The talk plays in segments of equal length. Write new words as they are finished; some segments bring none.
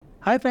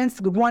Hi friends,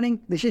 good morning.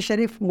 This is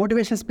Sharif,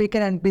 motivation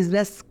speaker and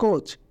business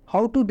coach.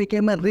 How to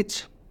become a rich?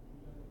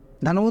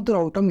 ధనవంతులు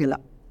అవటం ఎలా?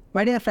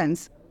 My dear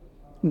friends,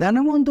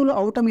 ధనవంతులు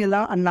అవటం ఎలా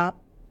అన్నా,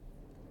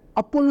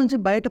 అప్పుల నుంచి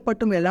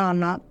బయటపడటం ఎలా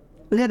అన్నా,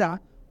 లేదా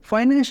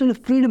ఫైనాన్షియల్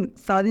ఫ్రీడమ్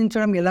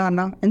సాధించడం ఎలా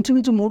అన్నా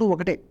ఇంచుమించు మూడు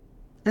ఒకటే.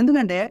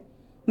 ఎందుకంటే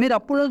మీరు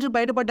అప్పుల నుంచి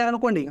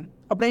బయటపడ్డారనుకోండి,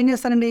 అప్పుడు ఏం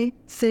చేస్తారండి?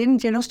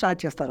 సేవింగ్ చేయడం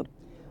స్టార్ట్ చేస్తారు.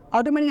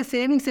 ఆటోమేటిక్గా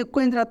సేవింగ్స్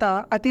ఎక్కువైన తర్వాత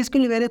అది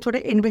తీసుకెళ్ళి వేరే చోట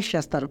ఇన్వెస్ట్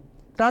చేస్తారు.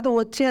 తర్వాత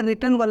వచ్చే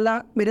రిటర్న్ వల్ల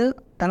మీరు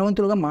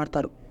ధనవంతులుగా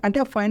మారుతారు. అంటే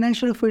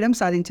ఫైనాన్షియల్ ఫ్రీడమ్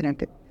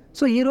సాధించినట్టే.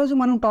 సో ఈరోజు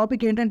మనం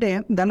టాపిక్ ఏంటంటే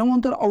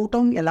ధనవంతులు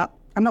అవటం ఎలా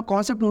అన్న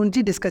కాన్సెప్ట్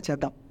గురించి డిస్కస్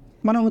చేద్దాం.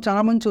 మనం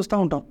చాలామంది చూస్తూ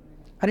ఉంటాం,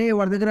 అరే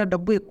వాడి దగ్గర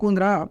డబ్బు ఎక్కువ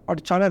ఉందిరా,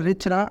 వాడు చాలా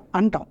రిచ్ రా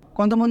అంటాం.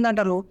 కొంతమంది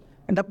అంటారు,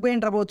 డబ్బు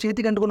ఏంట్రా బాబు,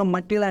 చేతికి అంటుకున్న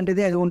మట్టి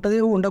లాంటిది, అది ఉంటుంది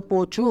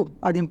ఉండకపోవచ్చు,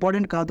 అది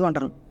ఇంపార్టెంట్ కాదు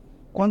అంటారు.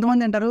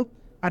 కొంతమంది అంటారు,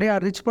 అరే ఆ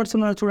రిచ్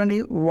పర్సన్ చూడండి,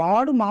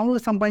 వాడు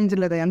మామూలుగా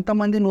సంపాదించలేదా,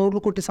 ఎంతమంది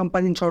నోర్లు కొట్టి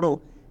సంపాదించాడో,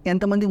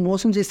 ఎంతమంది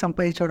మోసం చేసి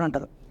సంపాదించాడో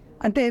అంటారు.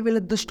 అంటే వీళ్ళ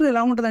దృష్టిలో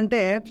ఎలా ఉంటుందంటే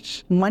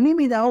మనీ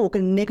మీద ఒక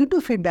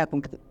నెగిటివ్ ఫీడ్బ్యాక్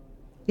ఉంటుంది.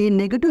 ఈ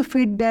నెగిటివ్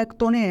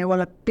ఫీడ్బ్యాక్తోనే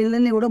వాళ్ళ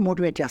పిల్లల్ని కూడా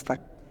మోటివేట్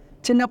చేస్తారు.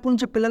 చిన్నప్పటి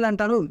నుంచి పిల్లలు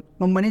అంటారు,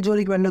 మనీ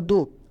జోలికి వెళ్ళొద్దు,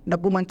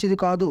 డబ్బు మంచిది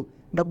కాదు,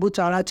 డబ్బు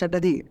చాలా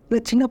చెడ్డది, ఇలా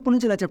చిన్నప్పటి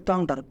నుంచి ఇలా చెప్తూ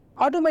ఉంటారు.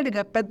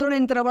 ఆటోమేటిక్గా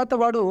పెద్దోడైన తర్వాత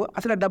వాడు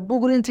అసలు డబ్బు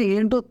గురించి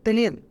ఏంటో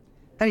తెలియదు,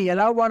 దాన్ని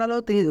ఎలా వాడాలో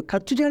తెలియదు,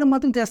 ఖర్చు చేయడం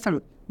మాత్రం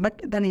చేస్తాడు, బట్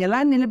దాన్ని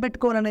ఎలా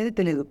నిలబెట్టుకోవాలనేది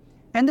తెలియదు.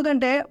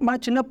 ఎందుకంటే మన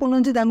చిన్నప్పటి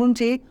నుంచి దాని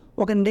గురించి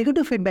ఒక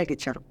నెగిటివ్ ఫీడ్బ్యాక్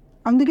ఇచ్చారు,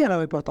 అందుకే అలా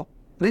అయిపోతాం.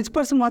 రిచ్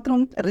పర్సన్ మాత్రం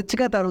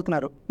రిచ్గా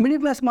తయారవుతున్నారు, మిడిల్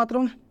క్లాస్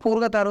మాత్రం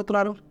పూర్గా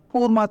తయారవుతున్నారు,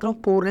 పూర్ మాత్రం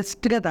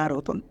పూరెస్ట్గా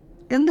తయారవుతుంది.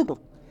 ఎందుకు?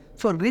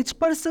 సో రిచ్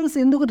పర్సన్స్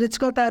ఎందుకు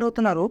రిచ్గా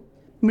తయారవుతున్నారు,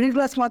 మిడిల్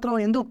క్లాస్ మాత్రం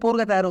ఎందుకు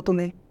పూర్గా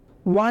తయారవుతుంది?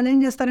 వాళ్ళు ఏం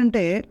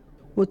చేస్తారంటే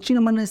వచ్చిన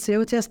మనల్ని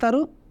సేవ్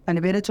చేస్తారు,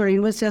 దాన్ని వేరే చోట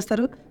ఇన్వెస్ట్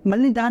చేస్తారు,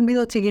 మళ్ళీ దాని మీద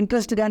వచ్చే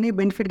ఇంట్రెస్ట్ కానీ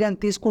బెనిఫిట్ కానీ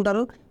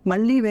తీసుకుంటారు,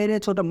 మళ్ళీ వేరే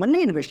చోట మళ్ళీ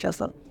ఇన్వెస్ట్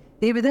చేస్తారు.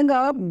 ఈ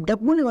విధంగా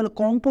డబ్బుని వాళ్ళు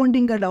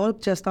కాంపౌండింగ్గా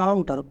డెవలప్ చేస్తూ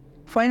ఉంటారు.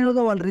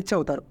 ఫైనల్గా వాళ్ళు రిచ్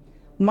అవుతారు.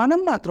 మనం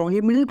మాత్రం ఈ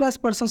మిడిల్ క్లాస్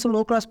పర్సన్స్, లో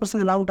క్లాస్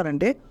పర్సన్స్ ఎలా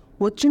ఉంటారంటే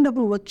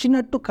వచ్చినప్పుడు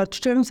వచ్చినట్టు ఖర్చు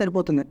చేయడం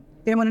సరిపోతుంది.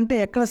 ఏమనంటే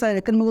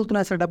ఎక్కడ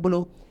మిగులుతున్నాయి అసలు డబ్బులు?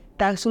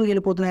 ట్యాక్సులకు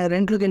వెళ్ళిపోతున్నాయి,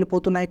 రెంట్లకు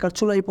వెళ్ళిపోతున్నాయి,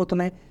 ఖర్చులు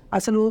అయిపోతున్నాయి,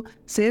 అసలు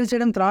సేవ్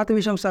చేయడం తర్వాత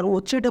విషయం సార్,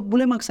 వచ్చే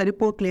డబ్బులే మాకు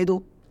సరిపోవట్లేదు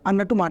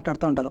అన్నట్టు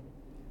మాట్లాడుతూ ఉంటారు.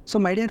 సో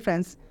మై డియర్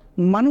ఫ్రెండ్స్,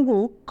 మనకు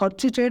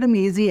ఖర్చు చేయడం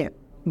ఈజీయే,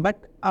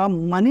 బట్ ఆ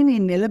మనీని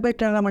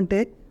నిలబెట్టడం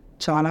అంటే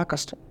చాలా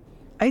కష్టం.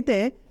 అయితే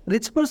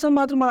రిచ్ పర్సన్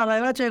మాత్రం మనం అలా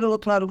ఎలా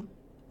చేయగలుగుతున్నారు?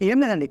 ఏం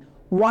లేదండి,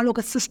 వాళ్ళు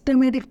ఒక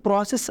సిస్టమేటిక్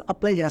ప్రాసెస్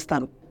అప్లై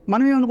చేస్తారు.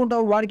 మనం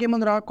ఏమనుకుంటాం, వాడికి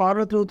ఏముందిరా,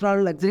 కార్లో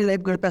తిరుగుతున్నాడు, లగ్జరీ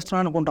లైఫ్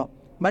గడిపేస్తున్నాడు అనుకుంటాం.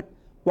 బట్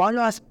వాళ్ళు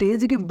ఆ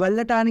స్టేజ్కి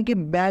వెళ్ళటానికి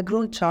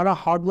బ్యాక్గ్రౌండ్ చాలా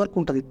హార్డ్ వర్క్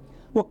ఉంటుంది.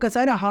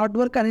 ఒక్కసారి ఆ హార్డ్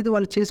వర్క్ అనేది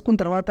వాళ్ళు చేసుకున్న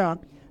తర్వాత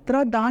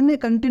దాన్నే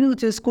కంటిన్యూ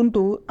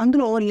చేసుకుంటూ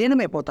అందులో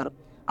లీనమైపోతారు.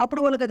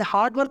 అప్పుడు వాళ్ళకి అది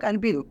హార్డ్ వర్క్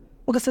అనిపించదు,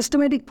 ఒక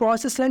సిస్టమేటిక్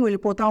ప్రాసెస్ లాగా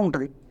వెళ్ళిపోతూ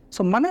ఉంటుంది.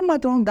 సో మనం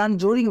మాత్రం దాని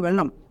జోలికి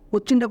వెళ్ళాం,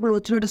 వచ్చిన డబ్బులు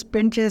వచ్చినట్టు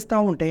స్పెండ్ చేస్తూ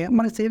ఉంటే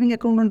మన సేవింగ్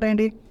ఎక్కడ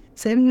ఉంటాయండి?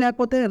 సేవింగ్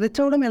లేకపోతే రిచ్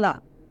అవ్వడం ఎలా?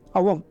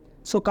 అవ్వం.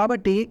 సో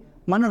కాబట్టి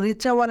మనం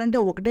రిచ్ అవ్వాలంటే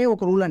ఒకటే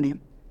ఒక రూల్ అండి,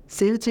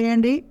 సేవ్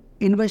చేయండి,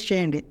 ఇన్వెస్ట్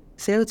చేయండి,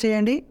 సేవ్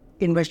చేయండి,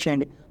 ఇన్వెస్ట్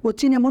చేయండి,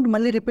 వచ్చిన అమౌంట్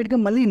మళ్ళీ రిపీట్గా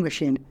మళ్ళీ ఇన్వెస్ట్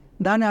చేయండి,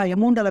 దాని ఆ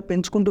అమౌంట్ అలా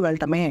పెంచుకుంటూ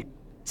వెళ్ళటమే.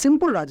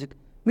 Simple logic.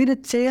 మీరు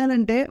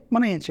చేయాలంటే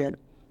మనం ఏం చేయాలి?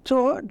 సో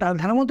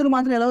ధనవంతులు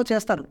మాత్రం ఎలా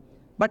చేస్తారు,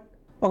 బట్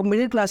ఒక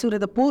మిడిల్ క్లాస్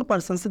లేదా పూర్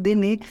పర్సన్స్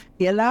దీన్ని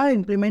ఎలా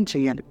ఇంప్లిమెంట్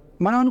చేయాలి?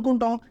 మనం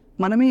అనుకుంటాం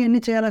మనమే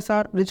ఎన్ని చేయాలా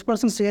సార్, రిచ్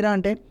పర్సన్స్ చేయరా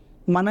అంటే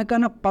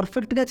మనకన్నా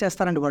పర్ఫెక్ట్గా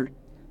చేస్తారండి వాళ్ళు,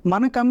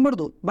 మనకు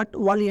కనబడదు, బట్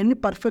వాళ్ళు ఎన్ని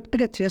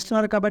పర్ఫెక్ట్గా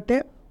చేస్తున్నారు కాబట్టే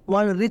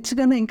వాళ్ళు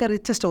రిచ్గానే ఇంకా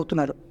రిచెస్ట్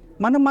అవుతున్నారు.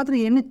 మనం మాత్రం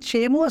ఎన్ని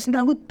చేయమో అసలు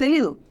నాకు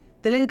తెలియదు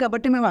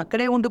కాబట్టి మేము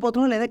అక్కడే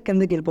ఉండిపోతున్నాం లేదా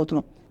కిందకి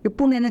వెళ్ళిపోతున్నాం.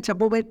 ఇప్పుడు నేను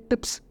చెప్పబోయే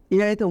టిప్స్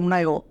ఏవైతే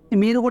ఉన్నాయో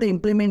మీరు కూడా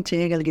ఇంప్లిమెంట్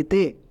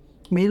చేయగలిగితే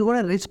మీరు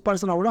కూడా రిచ్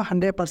పర్సన్ అవ్వడం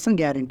 100%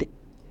 గ్యారంటీ.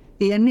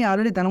 ఇవన్నీ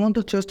ఆల్రెడీ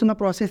ధనవంతులు చేస్తున్న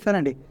ప్రాసెస్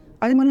అండి,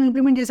 అది మనం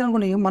ఇంప్లిమెంట్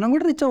చేసామనుకోండి మనం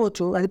కూడా రిచ్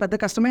అవ్వచ్చు, అది పెద్ద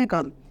కష్టమే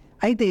కాదు.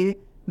 అయితే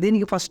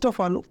దీనికి ఫస్ట్ ఆఫ్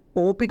ఆల్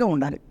ఓపిక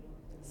ఉండాలి,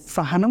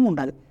 సహనం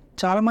ఉండాలి.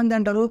 చాలామంది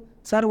అంటారు,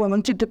 సార్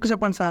మంచి టిప్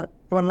చెప్పండి సార్,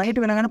 ఇవాళ నైట్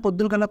వినగానే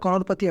పొద్దున కల్లా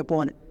కరోడ్పతి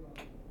అయిపోవాలి.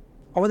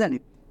 అవదండి,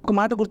 ఒక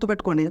మాట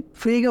గుర్తుపెట్టుకోండి,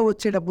 ఫ్రీగా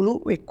వచ్చే డబ్బులు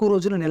ఎక్కువ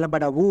రోజులు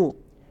నిలబడవు.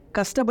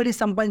 కష్టపడి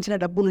సంపాదించిన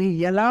డబ్బులు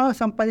ఎలా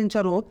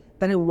సంపాదించారో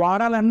దాన్ని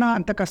వాడాలన్నా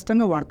అంత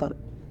కష్టంగా వాడతారు.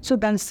 సో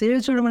దాన్ని సేవ్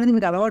చేయడం అనేది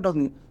మీకు అలవాటు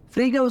అవుతుంది.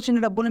 ఫ్రీగా వచ్చిన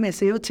డబ్బులు మీరు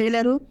సేవ్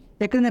చేయలేరు,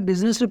 ఎక్కడైనా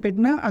బిజినెస్లు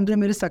పెట్టినా అందులో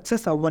మీరు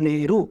సక్సెస్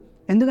అవ్వలేరు.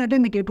 ఎందుకంటే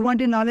మీకు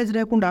ఎటువంటి నాలెడ్జ్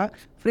లేకుండా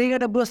ఫ్రీగా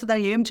డబ్బులు వస్తే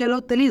దాన్ని ఏం చేయాలో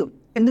తెలియదు.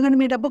 ఎందుకంటే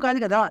మీ డబ్బు కాదు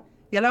కదా,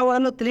 ఎలా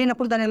వాడాలో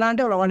తెలియనప్పుడు దాన్ని ఎలా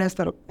అంటే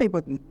వాడేస్తారు,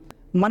 అయిపోతుంది.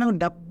 మనం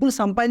డబ్బులు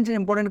సంపాదించడం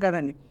ఇంపార్టెంట్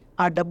కాదండి,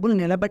 ఆ డబ్బులు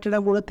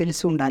నిలబెట్టడం కూడా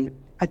తెలిసి ఉండాలి.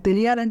 అది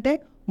తెలియాలంటే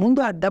ముందు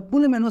ఆ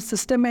డబ్బులు మనం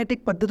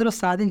సిస్టమేటిక్ పద్ధతిలో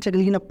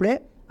సాధించగలిగినప్పుడే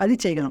అది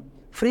చేయగలం.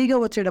 ఫ్రీగా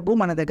వచ్చే డబ్బు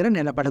మన దగ్గర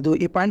నిలబడదు,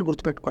 ఈ పాయింట్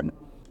గుర్తుపెట్టుకోండి.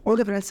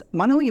 ఓకే ఫ్రెండ్స్,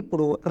 మనం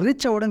ఇప్పుడు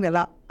రిచ్ అవ్వడం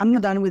ఎలా అన్న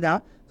దాని మీద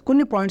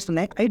కొన్ని పాయింట్స్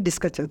ఉన్నాయి, అవి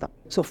డిస్కస్ చేద్దాం.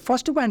 సో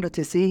ఫస్ట్ పాయింట్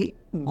వచ్చేసి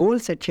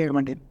గోల్ సెట్ చేయడం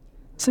అండి.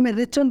 సో మీరు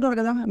రిచ్ అంటున్నారు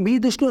కదా, మీ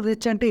దృష్టిలో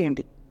రిచ్ అంటే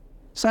ఏంటి?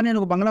 సార్ నేను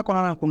ఒక బంగ్లా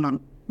కొనాలనుకున్నాను,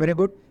 వెరీ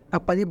గుడ్.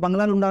 నాకు 10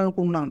 బంగ్లాలు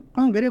ఉండాలనుకుంటున్నాను,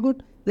 వెరీ గుడ్.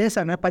 లేదు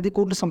సార్ నేను 10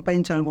 కోట్లు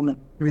సంపాదించాలనుకున్నాను,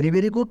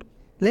 వెరీ గుడ్.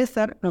 లేదు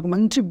సార్ నాకు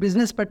మంచి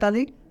బిజినెస్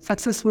పెట్టాలి,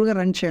 సక్సెస్ఫుల్గా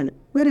రన్ చేయాలి,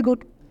 వెరీ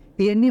గుడ్.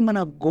 ఇవన్నీ మన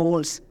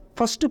గోల్స్.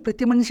 ఫస్ట్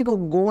ప్రతి మనిషికి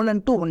ఒక గోల్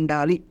అంటూ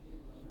ఉండాలి.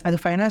 అది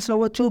ఫైనాన్స్లో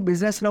అవ్వచ్చు,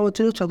 బిజినెస్లో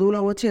అవ్వచ్చు, చదువులో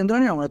అవ్వచ్చు,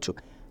 ఎందులోనే అవ్వచ్చు.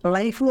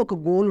 లైఫ్లో ఒక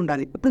గోల్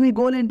ఉండాలి. ఇప్పుడు మీ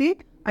గోల్ ఏంటి?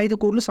 5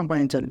 కోట్లు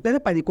సంపాదించాలి, లేదా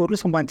 10 కోట్లు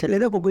సంపాదించాలి,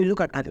 లేదా ఒక ఇల్లు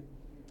కట్టాలి.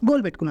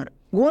 గోల్ పెట్టుకున్నారు.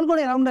 గోల్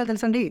కూడా ఎలా ఉండాలి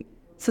తెలుసండి?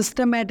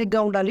 సిస్టమేటిక్గా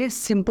ఉండాలి,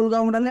 సింపుల్గా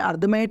ఉండాలి,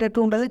 అర్థమయ్యేటట్టు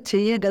ఉండాలి,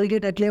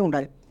 చేయగలిగేటట్లే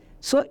ఉండాలి.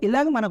 సో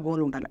ఇలాగ మన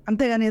గోల్ ఉండాలి.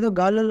 అంతేగాని ఏదో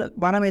గాల్లో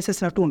బాణం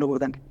వేసేసినట్టు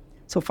ఉండకూడదండి.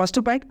 సో ఫస్ట్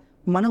పాయింట్,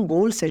 మనం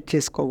గోల్ సెట్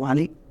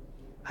చేసుకోవాలి.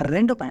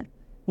 రెండో పాయింట్,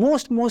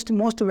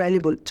 మోస్ట్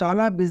వాల్యుబుల్.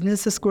 చాలా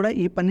బిజినెసెస్ కూడా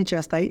ఈ పని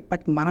చేస్తాయి,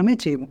 బట్ మనమే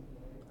చేయము.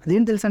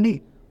 అదేం తెలుసండి?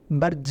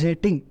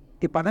 బడ్జెటింగ్.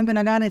 ఈ పదం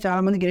వినగానే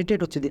చాలామందికి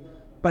ఇరిటేట్ వచ్చింది.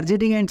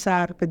 బడ్జెటింగ్ ఏంటి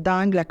సార్? పెద్ద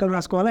లెక్కలు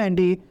రాసుకోవాలా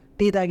ఏంటి?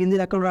 టీ తాగింది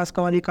లెక్కలు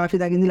రాసుకోవాలి, కాఫీ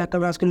తాగింది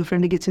లెక్కలు రాసుకోవాలి,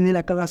 ఫ్రెండ్కి ఇచ్చింది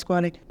లెక్కలు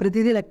రాసుకోవాలి,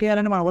 ప్రతిదీ లెక్క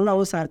వేయాలని మన వల్ల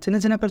అవ్వదు సార్. చిన్న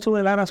చిన్న ఖర్చులు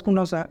ఎలా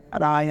రాసుకుంటాం సార్?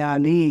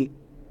 రాయాలి.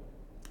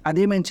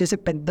 అదే మేము చేసే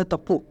పెద్ద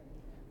తప్పు.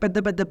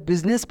 పెద్ద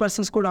బిజినెస్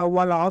పర్సన్స్ కూడా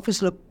వాళ్ళ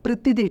ఆఫీస్లో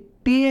ప్రతిదీ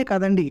టీయే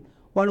కదండి,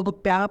 వాళ్ళు ఒక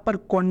పేపర్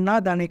కొన్నా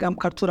దానికి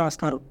ఖర్చు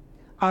రాస్తారు.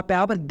 ఆ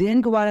పేపర్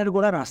దేనికి వాడారు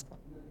కూడా రాస్తారు.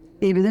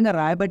 ఈ విధంగా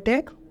రాయబట్టే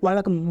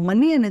వాళ్ళకు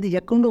మనీ అనేది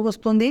ఎక్కడి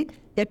వస్తుంది,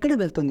 ఎక్కడికి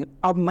వెళ్తుంది,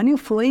 ఆ మనీ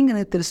ఫ్లోయింగ్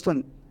అనేది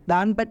తెలుస్తుంది.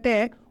 దాన్ని బట్టే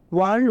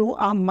వాళ్ళు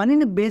ఆ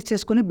మనీని బేస్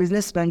చేసుకుని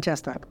బిజినెస్ రన్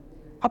చేస్తారు.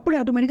 అప్పుడే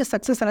ఆటోమేటిక్గా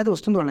సక్సెస్ అనేది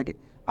వస్తుంది వాళ్ళకి.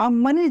 ఆ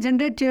మనీ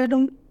జనరేట్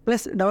చేయడం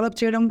ప్లస్ డెవలప్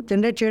చేయడం,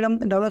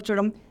 డెవలప్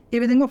చేయడం, ఈ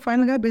విధంగా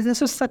ఫైనల్గా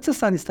బిజినెస్ సక్సెస్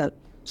సాధిస్తారు.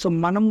 సో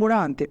మనం కూడా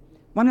అంతే.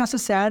 మనం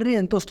అసలు శాలరీ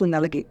ఎంత వస్తుంది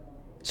నెలకి?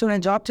 సో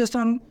నేను జాబ్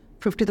చేస్తున్నాను,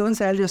 50,000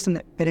 శాలరీ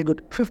వస్తుంది, వెరీ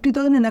గుడ్.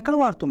 50,000 నేను ఎక్కడ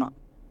వాడుతున్నా?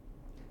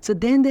 సో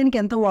దేనికి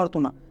ఎంత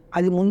వాడుతున్నా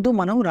అది ముందు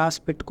మనం రాసి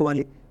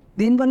పెట్టుకోవాలి.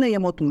 దీనివల్ల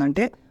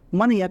ఏమవుతుందంటే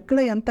మనం ఎక్కడ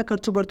ఎంత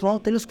ఖర్చు పెడుతున్నామో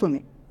తెలుస్తుంది.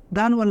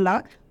 దానివల్ల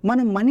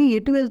మన మనీ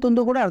ఎటు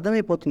వెళ్తుందో కూడా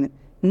అర్థమైపోతుంది.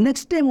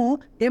 నెక్స్ట్ టైము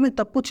ఏమైనా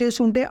తప్పు చేసి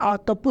ఉంటే ఆ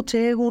తప్పు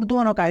చేయకూడదు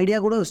అని ఒక ఐడియా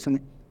కూడా వస్తుంది.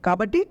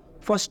 కాబట్టి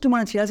ఫస్ట్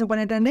మనం చేయాల్సిన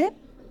పని ఏంటంటే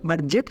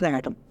బడ్జెట్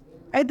రాయటం.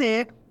 అయితే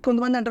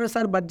కొంతమంది అంటారు,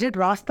 సార్ బడ్జెట్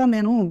రాస్తాను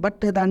నేను,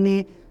 బట్ దాన్ని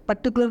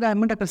పర్టికులర్గా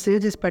అమౌంట్ అక్కడ సేవ్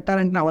చేసి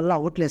పెట్టాలంటే నా వల్ల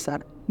అవ్వట్లేదు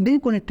సార్.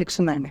 దీనికి కొన్ని ట్రిక్స్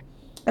ఉన్నాయండి.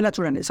 ఇలా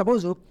చూడండి,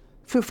 సపోజ్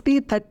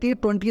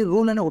 50-30-20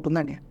 రూల్ అని ఒకటి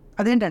ఉందండి.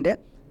 అదేంటంటే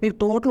మీకు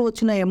టోటల్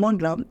వచ్చిన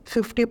అమౌంట్లో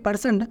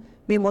 50%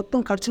 మీ మొత్తం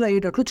ఖర్చులు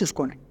అయ్యేటట్లు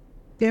చూసుకోండి.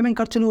 ఏమేమి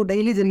ఖర్చులు?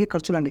 డైలీ జరిగే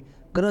ఖర్చులు అండి.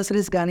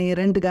 గ్రోసరీస్ కానీ,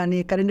 రెంట్ కానీ,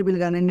 కరెంట్ బిల్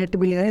కానీ, నెట్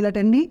బిల్ కానీ,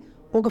 ఇలాంటివన్నీ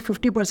ఒక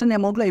 50%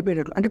 అమౌంట్లో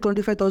అయిపోయేటట్లు, అంటే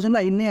 25,000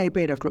 అన్నీ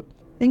అయిపోయేటట్లు.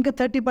 ఇంకా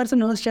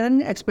 30% సడన్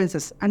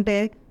ఎక్స్పెన్సెస్, అంటే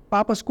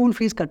పాప స్కూల్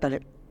ఫీజు కట్టాలి,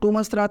 2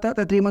 months తర్వాత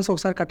 3 months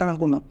ఒకసారి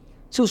కట్టాలనుకున్నాం,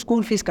 సో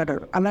స్కూల్ ఫీజు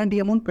కట్టాడు,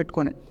 అలాంటి అమౌంట్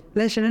పెట్టుకోండి.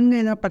 లేదా సడన్గా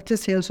ఏదైనా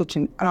పర్చేస్ చేయాల్సి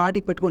వచ్చింది, అలా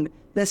వాటికి పెట్టుకోండి.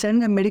 లేదా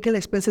సడన్గా మెడికల్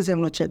ఎక్స్పెన్సెస్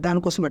ఏమైనా వచ్చాయి,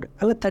 దానికోసం పెట్టండి.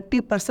 అలా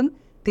 30%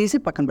 తీసి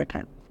పక్కన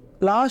పెట్టండి.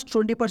 లాస్ట్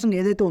 20%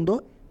 ఏదైతే ఉందో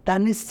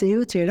దాన్ని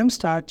సేవ్ చేయడం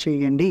స్టార్ట్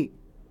చేయండి.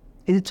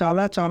 ఇది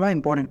చాలా చాలా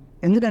ఇంపార్టెంట్.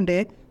 ఎందుకంటే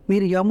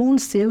మీరు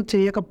అమౌంట్ సేవ్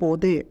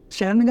చేయకపోతే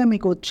సడన్గా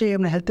మీకు వచ్చే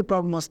ఏమైనా హెల్త్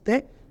ప్రాబ్లం వస్తే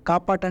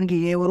కాపాడటానికి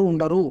ఎవరు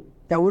ఉండరు,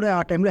 ఎవరు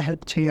ఆ టైంలో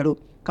హెల్ప్ చేయరు.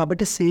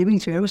 కాబట్టి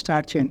సేవింగ్ చేయడం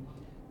స్టార్ట్ చేయండి.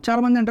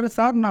 చాలామంది అంటారు,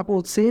 సార్ నాకు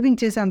సేవింగ్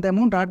చేసే అంత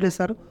అమౌంట్ రావట్లేదు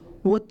సార్,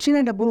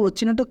 వచ్చిన డబ్బులు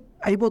వచ్చినట్టు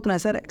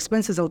అయిపోతున్నాయి సార్,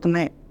 ఎక్స్పెన్సెస్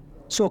అవుతున్నాయి.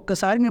 సో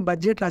ఒక్కసారి మీ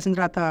బడ్జెట్ రాసిన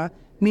తర్వాత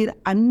మీరు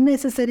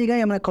అన్నెసెసరీగా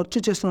ఏమైనా ఖర్చు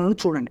చేస్తున్నారని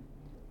చూడండి.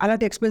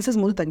 అలాంటి ఎక్స్పెన్సెస్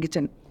ముందు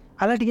తగ్గించండి.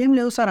 అలాంటి ఏం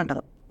లేవు సార్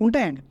అంటారు,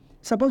 ఉంటాయండి.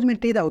 సపోజ్ మీరు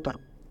టీ తాగుతారు.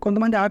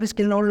 కొంతమంది ఆఫీస్కి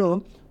వెళ్ళిన వాళ్ళు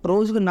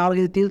రోజుకు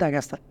 4-5 టీలు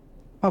తాగేస్తారు.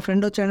 మా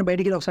ఫ్రెండ్ వచ్చాయని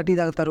బయటికి వెళ్ళి ఒకసారి టీ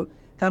తాగుతారు,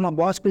 తర్వాత మా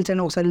బాస్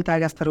పిలిచాయని ఒకసారి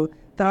తాగేస్తారు,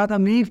 తర్వాత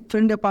మీ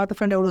పాత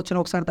ఫ్రెండ్ ఎవరు వచ్చినా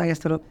ఒకసారి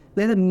తాగేస్తారు,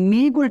 లేదా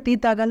మీకు కూడా టీ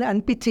తాగాలి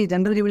అనిపించి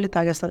జనరల్గా వెళ్ళి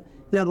తాగేస్తారు.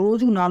 ఇలా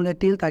రోజుకు 4-5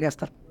 టీలు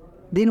తాగేస్తారు.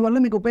 దీనివల్ల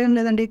మీకు ఉపయోగం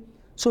లేదండి.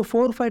 సో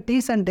 4-5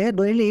 టీస్ అంటే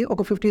డైలీ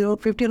ఒక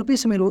 50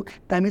 రూపీస్ మీరు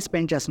టైం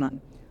స్పెండ్ చేస్తున్నారు.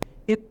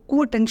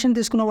 ఎక్కువ టెన్షన్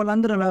తీసుకున్న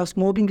వాళ్ళందరూ అలా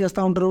స్మోకింగ్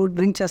చేస్తూ ఉంటారు,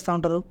 డ్రింక్ చేస్తూ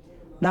ఉంటారు.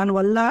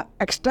 దానివల్ల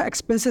ఎక్స్ట్రా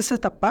ఎక్స్పెన్సెస్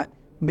తప్ప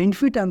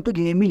బెనిఫిట్ అంటూ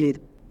ఏమీ లేదు.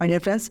 My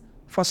dear friends,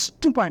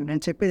 first point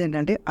నేను చెప్పేది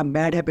ఏంటంటే ఆ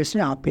బ్యాడ్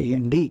హ్యాబిట్స్ని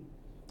ఆపేయండి.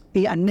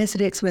 ఈ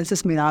అన్నెసరీ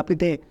ఎక్స్పెన్సెస్ మీరు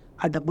ఆపితే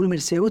ఆ డబ్బులు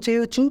మీరు సేవ్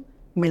చేయవచ్చు,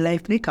 మీ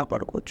లైఫ్ని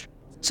కాపాడుకోవచ్చు.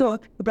 సో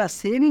ఇప్పుడు ఆ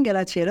సేవింగ్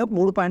ఎలా చేయాలో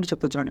 3 పాయింట్లు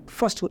చెప్తాను చూడండి.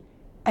 First,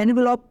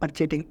 ఎన్వెలాప్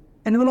budgeting.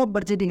 ఎన్వెలాప్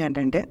బడ్జెటింగ్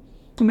ఏంటంటే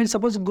మీరు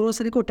సపోజ్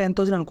గ్రోసరీకి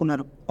 10,000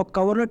 అనుకున్నారు, ఒక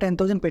కవర్లో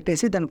 10,000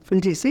 పెట్టేసి దాన్ని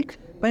ఫిల్ చేసి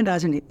పైన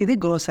రాసండి, ఇది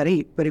గ్రోసరీ,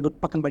 వెరీ గుడ్,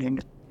 పక్కన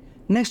పడేయండి.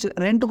 నెక్స్ట్,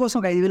 రెంట్ కోసం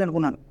ఒక 5,000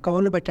 అనుకున్నాను,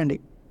 కవర్లో పెట్టండి,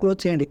 క్లోజ్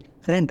చేయండి,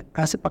 రెంట్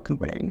రాసి పక్కన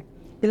పడేయండి.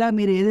 ఇలా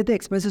మీరు ఏదైతే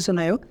ఎక్స్పెన్సెస్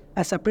ఉన్నాయో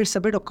ఆ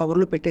సపరేట్ ఒక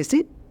కవర్లో పెట్టేసి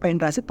పైన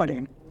రాసి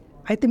పడేయండి.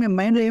 అయితే మీ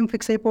మైండ్లో ఏం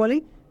ఫిక్స్ అయిపోవాలి,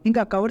 ఇంకా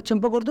ఆ కవర్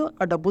చింపకూడదు,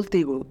 ఆ డబ్బులు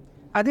తీయకూడదు.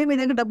 అదే మీ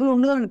దగ్గర డబ్బులు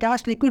ఉండదు,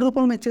 క్యాష్ లిక్విడ్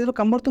రూపంలో మీ చేతిలో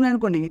కనబడుతున్నాయి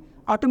అనుకోండి,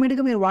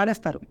 ఆటోమేటిక్గా మీరు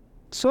వాడేస్తారు.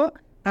 సో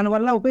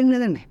దానివల్ల ఉపయోగం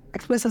లేదండి,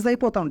 ఎక్స్పెన్సెస్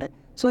అయిపోతూ ఉంటాయి.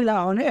 సో ఇలా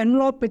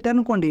ఎన్వెలాప్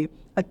పెట్టారనుకోండి,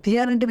 అది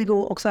తీయాలంటే మీకు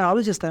ఒకసారి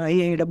ఆలోచిస్తారు,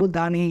 అయ్యే ఈ డబ్బులు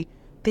దాన్ని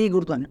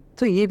తీయకూడదు అని.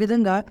 సో ఈ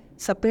విధంగా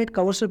సపరేట్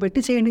కవర్స్లో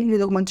పెట్టి చేయండి,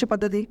 ఇది ఒక మంచి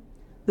పద్ధతి.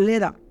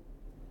 లేదా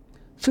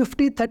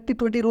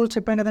 50-30-20 రూల్స్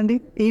చెప్పాను కదండి,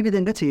 ఈ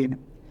విధంగా చేయండి.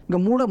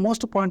 ఇంకా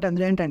మోస్ట్ పాయింట్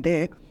అందులో ఏంటంటే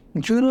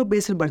జీరో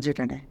బేస్డ్ బడ్జెట్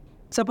అండి.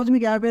 సపోజ్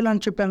మీకు 50,000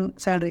 అని చెప్పాను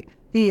శాలరీ,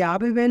 ఈ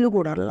 50,000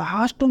 కూడా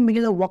లాస్ట్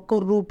మిగిలిన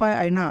 ₹1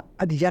 అయినా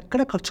అది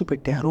ఎక్కడ ఖర్చు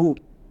పెట్టారు,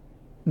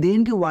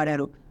 దేనికి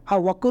వాడారు, ఆ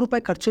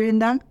 ₹1 ఖర్చు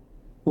అయిందా,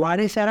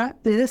 వాడేశారా,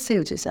 లేదా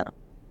సేవ్ చేశారా,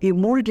 ఈ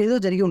 3 ఏదో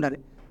జరిగి ఉండాలి,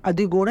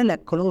 అది కూడా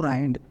లెక్కలో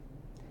రాయండి.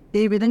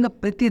 ఈ విధంగా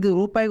ప్రతిది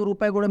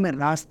రూపాయి కూడా మీరు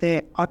రాస్తే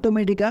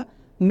ఆటోమేటిక్గా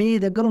మీ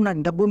దగ్గర ఉన్న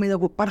డబ్బు మీద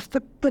ఒక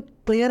పర్ఫెక్ట్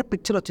క్లియర్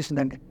పిక్చర్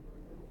వచ్చేసిందండి.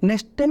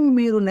 నెక్స్ట్ టైం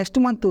మీరు నెక్స్ట్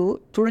మంత్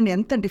చూడండి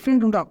ఎంత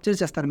డిఫరెంట్ ఉంటో అబ్జర్వ్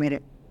చేస్తారు మీరే.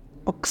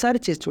 ఒకసారి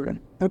చేసి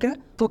చూడండి, ఓకే.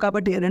 సో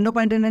కాబట్టి రెండో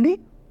పాయింట్ ఏంటండి,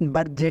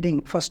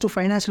 budgeting. First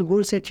financial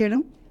goal set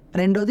చేయడం,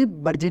 రెండోది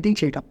బడ్జెటింగ్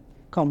చేయడం.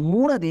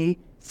 మూడోది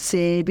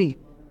సేవింగ్.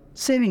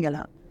 సేవింగ్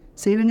ఎలా?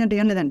 సేవింగ్ అంటే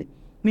ఏం లేదండి,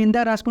 మీ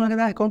ఇందా రాసుకున్నారు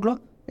కదా అకౌంట్లో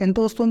ఎంత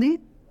వస్తుంది,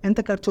 ఎంత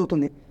ఖర్చు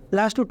అవుతుంది.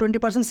 లాస్ట్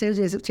 20% సేవ్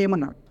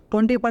చేయమన్నారు.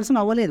 20%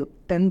 అవ్వలేదు,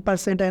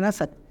 10% అయినా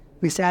సరే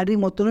మీ శాలరీ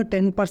మొత్తంలో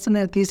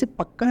 10% తీసి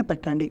పక్కన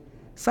పెట్టండి.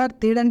 సార్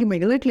తీయడానికి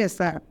మిగలట్లేదు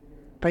సార్,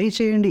 ట్రై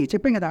చేయండి.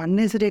 చెప్పాం కదా,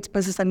 అన్నెసరీ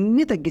ఎక్స్పెన్సెస్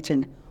అన్నీ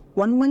తగ్గించండి.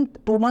 1 month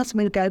 2 months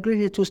మీరు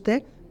క్యాలిక్యులేట్ చేసి చూస్తే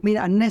మీరు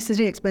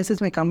అన్నెసరీ ఎక్స్పెన్సెస్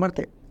మీకు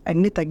కనబడతాయి.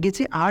 అన్నీ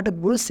తగ్గించి ఆ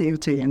డబ్బులు సేవ్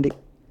చేయండి.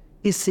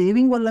 ఈ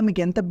సేవింగ్ వల్ల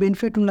మీకు ఎంత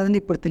బెనిఫిట్ ఉన్నదని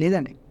ఇప్పుడు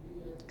తెలియదండి.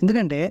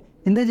 ఎందుకంటే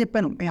ఇందా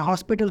చెప్పాను, మీ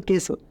హాస్పిటల్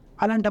కేసు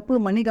అలాంటప్పుడు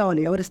మనీ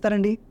కావాలి, ఎవరు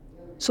ఇస్తారండి?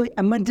 సో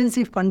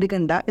ఎమర్జెన్సీ ఫండ్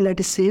కింద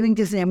ఇలాంటి సేవింగ్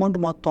చేసిన అమౌంట్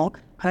మొత్తం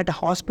అలాంటి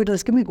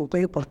హాస్పిటల్స్కి మీకు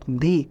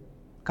ఉపయోగపడుతుంది.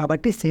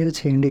 కాబట్టి సేవ్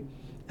చేయండి.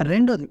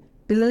 రెండోది,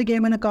 పిల్లలకి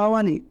ఏమైనా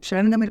కావాలి,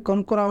 సడన్గా మీరు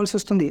కొనుక్కోరావాల్సి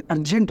వస్తుంది,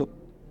 అర్జెంటు,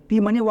 ఈ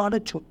మనీ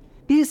వాడచ్చు.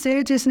 ఈ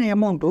సేవ్ చేసిన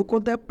అమౌంట్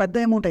కొంత పెద్ద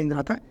అమౌంట్ అయిన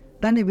తర్వాత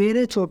దాన్ని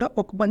వేరే చోట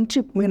ఒక మంచి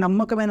మీ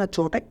నమ్మకమైన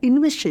చోట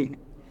ఇన్వెస్ట్ చేయండి.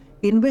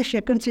 ఇన్వెస్ట్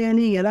ఎక్కడ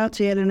చేయాలి, ఎలా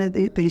చేయాలి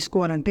అనేది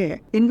తెలుసుకోవాలంటే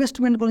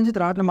ఇన్వెస్ట్మెంట్ గురించి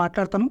తర్వాత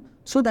మాట్లాడతాను.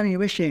 సో దాన్ని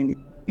ఇన్వెస్ట్ చేయండి.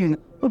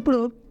 ఇప్పుడు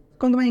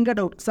కొంతమంది ఇంకా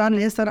డౌట్, సార్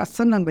లేదు సార్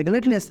అస్సలు నాకు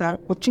మిగలట్లేదు సార్,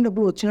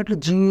 వచ్చినప్పుడు వచ్చినట్లు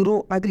జీరో,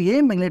 అది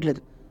ఏం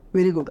మిగలట్లేదు.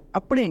 Very good.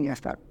 అప్పుడు ఏం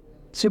చేస్తారు?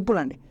 సింపుల్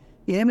అండి,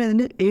 ఏం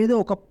లేదండి, ఏదో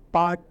ఒక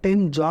పార్ట్ టైం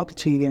జాబ్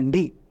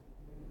చేయండి.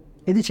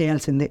 ఇది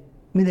చేయాల్సిందే.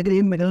 మీ దగ్గర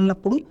ఏం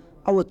మిగిలినప్పుడు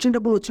ఆ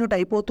వచ్చినప్పుడు వచ్చినట్టు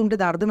అయిపోతుంటే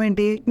అర్థం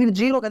ఏంటి, మీరు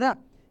జీరో కదా.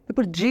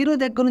 ఇప్పుడు జీరో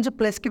దగ్గర నుంచి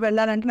ప్లస్కి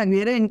వెళ్ళాలంటే నాకు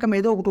వేరే ఇన్కమ్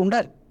ఏదో ఒకటి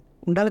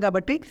ఉండాలి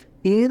కాబట్టి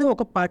ఏదో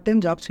ఒక పార్ట్ టైం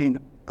జాబ్ చేయండి.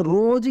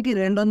 రోజుకి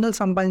 200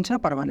 సంపాదించినా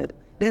పర్వాలేదు,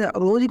 లేదా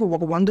రోజుకి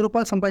ఒక 100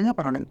 రూపాయలు సంపాదించినా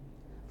పర్వాలేదు.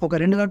 ఒక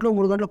 2 గంటలు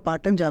 3 గంటలు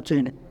పార్ట్ టైం జాబ్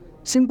చేయండి.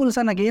 సింపుల్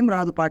సార్ నాకు ఏం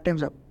రాదు పార్ట్ టైం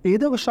జాబ్,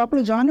 ఏదో ఒక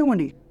షాప్లో జాయిన్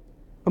అవ్వండి.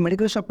 ఒక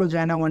మెడికల్ షాప్లో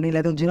జాయిన్ అవ్వండి,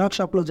 లేదా జిరాక్స్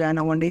షాప్లో జాయిన్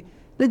అవ్వండి,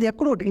 లేదా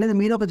ఎక్కడొకటి, లేదా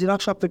మీరు ఒక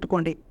జిరాక్స్ షాప్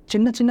పెట్టుకోండి.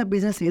 చిన్న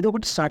బిజినెస్ ఏదో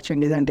ఒకటి స్టార్ట్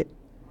చేయండి. లేదంటే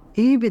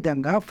ఈ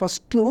విధంగా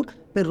ఫస్ట్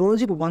మీరు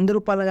రోజుకి 100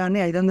 రూపాయలు కానీ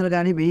 500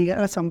 కానీ 1000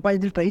 కానీ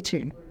సంపాదించి ట్రై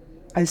చేయండి.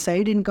 అది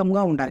సైడ్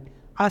ఇన్కమ్గా ఉండాలి.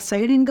 ఆ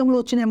సైడ్ ఇన్కమ్లో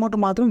వచ్చిన అమౌంట్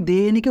మాత్రం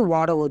దేనికి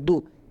వాడవద్దు,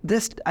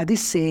 జస్ట్ అది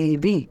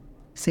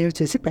సేవ్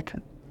చేసి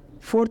పెట్టండి.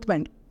 Fourth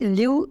point,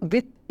 live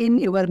with in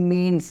your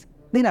means.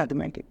 దీని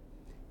అర్థమేంటి?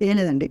 ఏం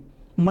లేదండి,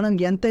 మనం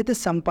ఎంతైతే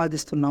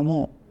సంపాదిస్తున్నామో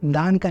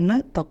దానికన్నా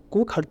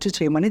తక్కువ ఖర్చు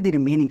చేయమని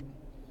దీని మీనింగ్.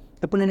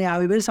 ఇప్పుడు నేను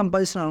 50,000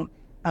 సంపాదిస్తున్నాను,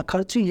 ఆ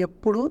ఖర్చు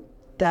ఎప్పుడు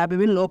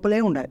 50,000 లోపలే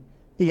ఉండాలి,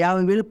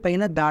 50,000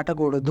 పైన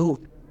దాటకూడదు.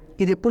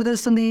 ఇది ఎప్పుడు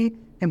తెలుస్తుంది?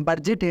 నేను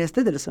బడ్జెట్ వేస్తే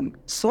తెలుస్తుంది.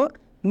 సో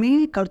మీ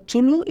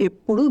ఖర్చులు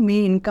ఎప్పుడు మీ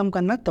ఇన్కమ్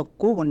కన్నా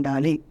తక్కువ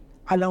ఉండాలి.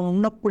 అలా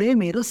ఉన్నప్పుడే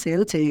మీరు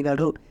సేవ్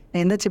చేయగలరు.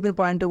 నేను ఎంత చెప్పిన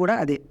పాయింట్ కూడా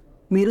అదే,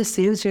 మీరు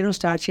సేవ్ చేయడం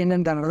స్టార్ట్ చేయండి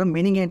అని. దాని అర్థం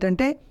మీనింగ్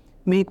ఏంటంటే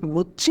మీకు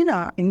వచ్చిన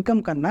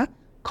ఇన్కమ్ కన్నా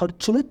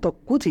ఖర్చులు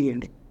తక్కువ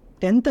చేయండి.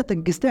 ఎంత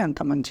తగ్గిస్తే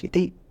అంత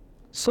మంచిది.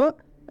 So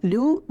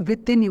live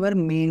with in your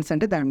means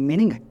అంటే దాని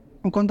మీనింగ్.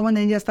 కొంతమంది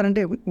ఏం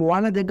చేస్తారంటే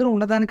వాళ్ళ దగ్గర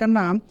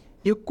ఉన్నదానికన్నా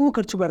ఎక్కువ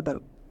ఖర్చు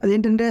పెడతారు.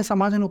 అదేంటంటే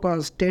సమాజంలో ఒక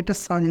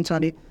స్టేటస్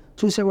సాధించాలి,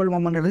 చూసేవాళ్ళు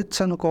మమ్మల్ని రిచ్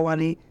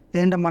అనుకోవాలి,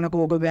 లేదంటే మనకు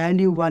ఒక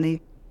వాల్యూ ఇవ్వాలి.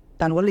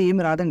 దానివల్ల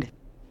ఏమి రాదండి.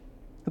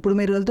 ఇప్పుడు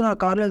మీరు వెళ్తున్నారు,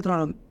 కార్లో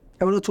వెళ్తున్నారు,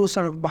 ఎవరో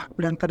చూస్తాడు, బా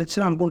ఇప్పుడు ఎంత రిచ్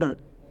అనుకుంటారు,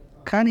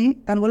 కానీ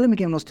దానివల్ల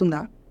మీకు ఏమైనా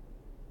వస్తుందా?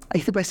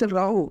 5 పైసలు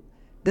రావు.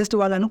 జస్ట్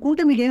వాళ్ళు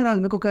అనుకుంటే మీకు ఏం రాదు,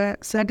 మీకు ఒక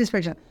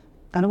సాటిస్ఫాక్షన్.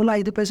 దానివల్ల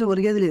 5 పైసలు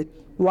ఒరిగేది లేదు.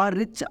 వాడు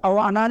రిచ్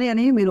అనాలి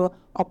అని మీరు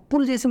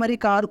అప్పులు చేసి మరీ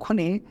కారు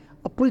కొని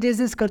అప్పులు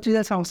చేసేసి ఖర్చు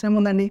చేయాల్సిన అవసరం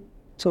ఉందండి.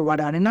 సో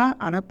వాడు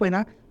అనకపోయినా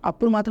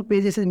అప్పులు మాత్రం పే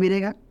చేసేది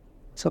మీరేగా.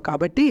 సో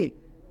కాబట్టి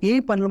ఏ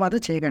పనులు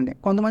మాత్రం చేయకండి.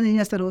 కొంతమంది ఏం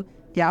చేస్తారు,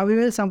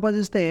 50,000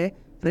 సంపాదిస్తే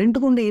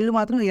రెంట్కు ఉండే ఇల్లు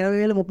మాత్రం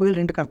 20,000 30,000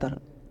 రెంట్ కడతారు.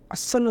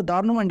 అస్సలు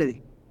దారుణం అండి అది.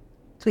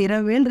 సో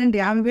 20,000 రెంట్,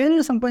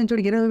 50,000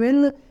 సంపాదించాడు 20,000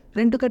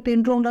 రెంట్ కట్టి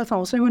ఇంట్లో ఉండాల్సిన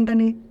అవసరం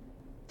ఏంటని?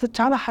 సో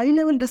చాలా హై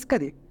లెవెల్ రిస్క్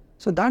అది.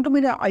 సో దాంట్లో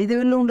మీరు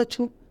 5,000లో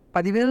ఉండొచ్చు,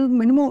 10,000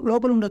 మినిమం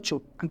లోపల ఉండొచ్చు.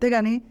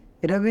 అంతేగాని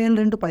 20,000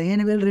 రెంటు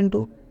 15,000 రెంటు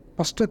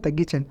ఫస్ట్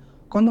తగ్గించండి.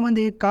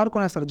 కొంతమంది కారు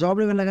కొనేస్తారు,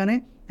 జాబ్లో వెళ్ళగానే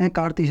నేను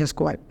కారు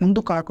తీసేసుకోవాలి ముందు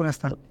కారు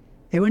కొనేస్తారు.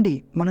 ఏమండి,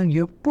 మనం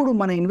ఎప్పుడు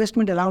మన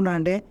ఇన్వెస్ట్మెంట్ ఎలా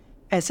ఉండాలంటే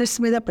అసెట్స్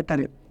మీద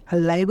పెట్టాలి,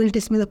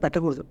 లయబిలిటీస్ మీద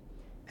పెట్టకూడదు.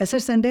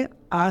 అసెట్స్ అంటే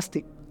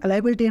ఆస్తి,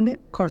 లయబిలిటీ అంటే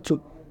ఖర్చు.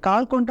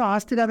 కారు కొంటాం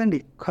ఆస్తి కాదండి,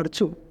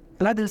 ఖర్చు.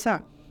 ఎలా తెలుసా?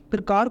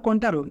 మీరు కారు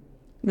కొంటారు,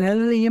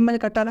 నెల ఈఎంఐ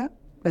కట్టాలా,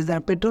 ప్లస్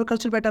దాని పెట్రోల్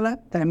ఖర్చులు పెట్టాలా,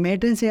 దాన్ని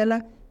మెయింటెనెన్స్ చేయాలా,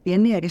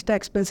 ఇవన్నీ ఎక్స్ట్రా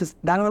ఎక్స్పెన్సెస్.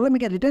 దానివల్ల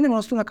మీకు రిటర్న్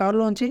ఏమైనా వస్తుంది ఆ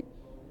కారులోంచి?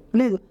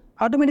 లేదు.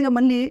 ఆటోమేటిక్గా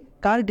మళ్ళీ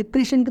కారు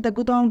డిప్రిషన్కి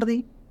తగ్గుతూ ఉంటుంది,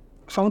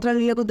 సంవత్సరాలు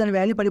లేకపోతే దాని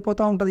వాల్యూ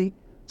పడిపోతూ ఉంటుంది.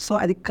 సో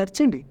అది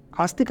ఖర్చండి,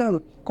 ఆస్తి కాదు.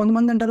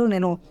 కొంతమంది అంటారు,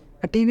 నేను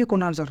టీవీ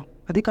కొన్నాను సార్,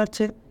 అది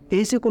ఖర్చే,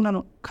 ఏసీ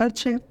కొన్నాను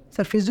ఖర్చే,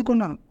 సార్ ఫ్రిడ్జ్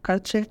కొన్నాను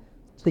ఖర్చే.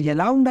 సో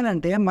ఎలా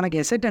ఉండాలంటే మనకి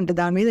ఎసెట్ అంటే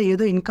దాని మీద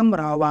ఏదో ఇన్కమ్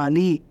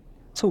రావాలి.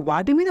 సో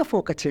వాటి మీద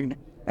ఫోకస్ చేయండి,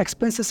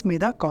 ఎక్స్పెన్సెస్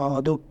మీద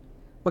కాదు.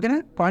 ఓకేనా?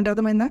 పాయింట్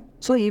అర్థమైందా?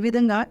 సో ఈ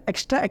విధంగా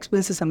ఎక్స్ట్రా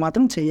ఎక్స్పెన్సెస్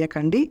మాత్రం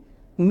చేయకండి.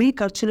 మీ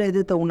ఖర్చులు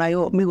ఏదైతే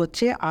ఉన్నాయో మీకు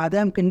వచ్చే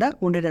ఆదాయం కింద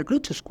ఉండేటట్లు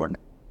చూసుకోండి.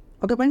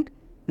 Okay point.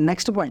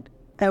 Next point,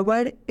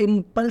 avoid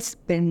impulse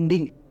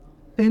spending.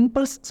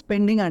 Impulse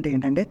spending అంటే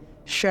ఏంటంటే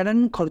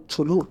సడన్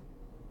ఖర్చులు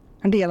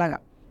అంటే ఎలాగా?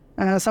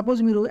 సపోజ్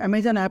మీరు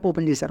అమెజాన్ యాప్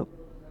ఓపెన్ చేశారు,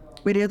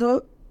 మీరు ఏదో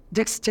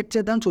జస్ట్ చెక్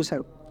చేద్దాం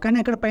చూశారు, కానీ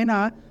అక్కడ పైన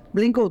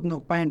బ్లింక్ అవుతుంది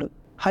ఒక పాయింట్,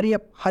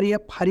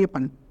 హరియప్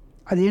అని.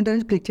 అది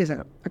ఏంటనేది క్లిక్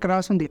చేశారు, అక్కడ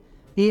రాస్తుంది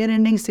ఇయర్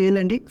ఎండింగ్ సేల్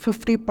అండి,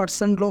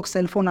 50%లో ఒక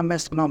సెల్ ఫోన్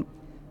అమ్మేస్తున్నాం,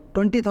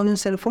 20,000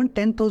 సెల్ ఫోన్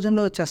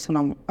 10,000లో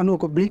వచ్చేస్తున్నాము అని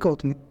ఒక బ్లింక్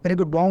అవుతుంది. వెరీ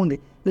గుడ్, బాగుంది.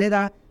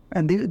 లేదా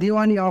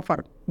దివాళీ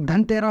ఆఫర్,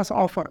 ధన్తేరాస్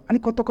ఆఫర్ అని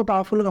కొత్త కొత్త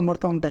ఆఫర్లు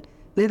అమ్ముతూ ఉంటాయి.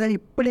 లేదా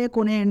ఇప్పుడే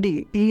కొనేయండి,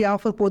 ఈ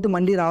ఆఫర్ పోతే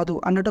మళ్ళీ రాదు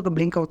అన్నట్టు ఒక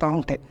బ్లింక్ అవుతూ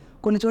ఉంటాయి.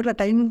 కొన్ని చోట్ల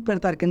టైం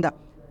పెడతారు కింద,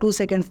 2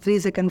 seconds, 3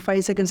 seconds,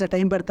 5 seconds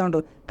టైం పెడతా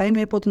ఉంటారు. టైం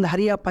అయిపోతుంది,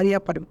 హరియప్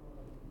అని.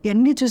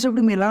 ఇవన్నీ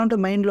చూసేప్పుడు మీరు ఎలా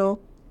ఉంటుంది మైండ్లో,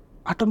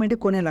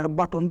 ఆటోమేటిక్ కొనేయాలి.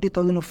 అబ్బా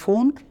 20,000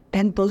 ఫోన్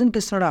 10,000కి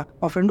ఇస్తున్నాడా,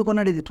 మా ఫ్రెండ్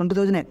కొన్నాడు, ఇది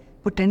 20,000,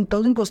 ఇప్పుడు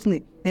 10,000కి వస్తుంది,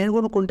 నేను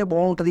కూడా కొంటే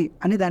బాగుంటుంది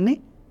అని దాన్ని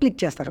క్లిక్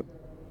చేస్తారు.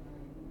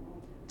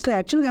 సో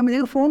యాక్చువల్గా మీ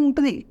దగ్గర ఫోన్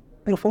ఉంటుంది,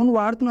 మీరు ఫోన్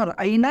వాడుతున్నారు,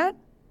 అయినా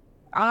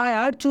ఆ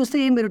యాడ్ చూస్తే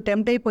మీరు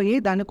టెంప్ట్ అయిపోయి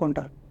దాన్ని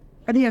కొంటారు.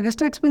 అది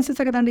ఎక్స్ట్రా ఎక్స్పెన్సెస్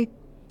కదండి.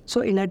 సో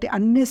ఇలాంటి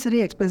అన్నెసరీ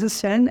ఎక్స్పెన్సెస్,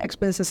 సడన్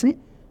ఎక్స్పెన్సెస్ని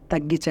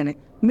తగ్గించండి.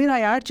 మీరు ఆ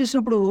యాడ్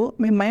చేసినప్పుడు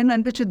మీ మైండ్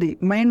అనిపించుద్ది,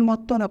 మైండ్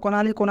మొత్తం నాకు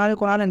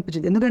కొనాలి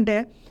అనిపించింది. ఎందుకంటే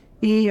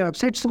ఈ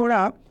వెబ్సైట్స్ కూడా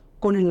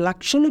కొన్ని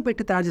లక్షలు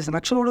పెట్టి తయారు చేస్తారు,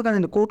 లక్షలు కూడా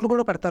కాదండి, కోట్లు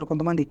కూడా పెడతారు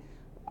కొంతమంది.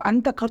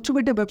 అంత ఖర్చు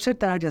పెట్టి వెబ్సైట్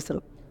తయారు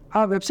చేస్తారు. ఆ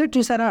వెబ్సైట్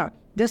చూసారా,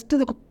 జస్ట్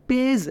అది ఒక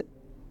పేజ్,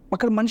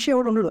 అక్కడ మనిషి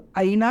ఎవడు ఉండడు,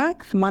 అయినా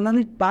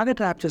మనల్ని బాగా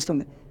ట్రాప్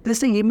చేస్తుంది.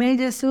 జస్ట్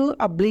ఇమేజెస్,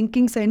 ఆ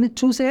బ్లింకింగ్స్ అన్ని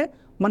చూసే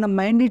మన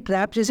మైండ్ని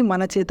ట్రాప్ చేసి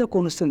మన చేతితో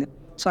కొనుస్తుంది.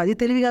 సో అది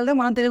తెలియగలదా,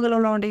 మనం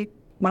తెలియగలమండి?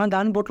 మనం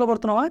దాన్ని బొట్లో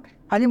పడుతున్నావా,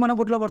 అది మన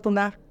బొట్లో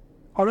పడుతుందా?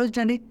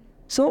 ఆలోచించండి.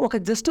 సో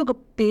జస్ట్ ఒక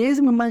పేజ్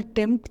మిమ్మల్ని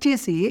టెంప్ట్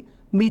చేసి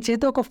మీ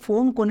చేత ఒక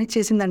ఫోన్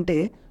కొనిచ్చేసిందంటే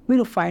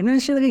మీరు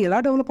ఫైనాన్షియల్గా ఎలా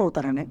డెవలప్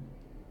అవుతారని,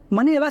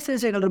 మనీ ఎలా సేవ్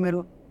చేయగలరు మీరు?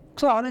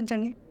 సో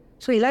ఆలోచించండి.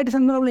 సో ఇలాంటి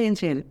సందర్భంలో ఏం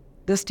చేయాలి?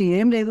 జస్ట్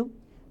ఏం లేదు,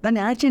 దాన్ని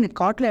యాడ్ చేయండి,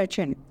 కార్ట్లో యాడ్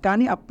చేయండి,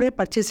 కానీ అప్పుడే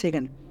పర్చేస్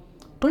చేయకండి.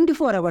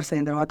 24 hours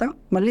అయిన తర్వాత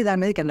మళ్ళీ దాని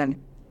మీదకి వెళ్ళండి,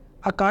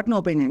 ఆ కార్ట్ను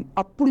ఓపెన్ చేయండి.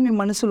 అప్పుడు మీ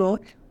మనసులో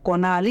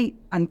కొనాలి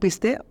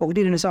అనిపిస్తే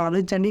 1-2 సార్లు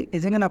ఆలోచించండి,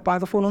 నిజంగా నా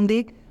పాత ఫోన్ ఉంది,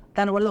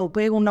 దానివల్ల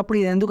ఉపయోగం ఉన్నప్పుడు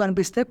ఇది ఎందుకు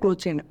అనిపిస్తే క్లోజ్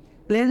చేయండి.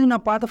 లేదు నా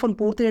పాత ఫోన్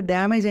పూర్తిగా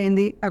డ్యామేజ్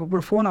అయింది, నాకు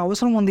ఇప్పుడు ఫోన్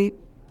అవసరం ఉంది,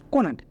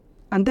 కొనండి.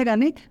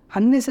 అంతేగాని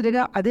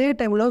అన్నెసరిగా అదే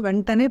టైంలో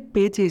వెంటనే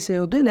పే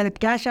చేసేయద్దు, లేదా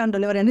క్యాష్ ఆన్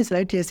డెలివరీ అని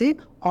సెలెక్ట్ చేసి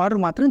ఆర్డర్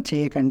మాత్రం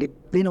చేయకండి.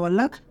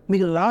 దీనివల్ల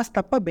మీకు లాస్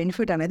తప్ప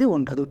బెనిఫిట్ అనేది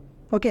ఉండదు.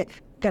 ఓకే,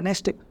 ఇక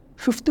నెక్స్ట్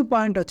 5th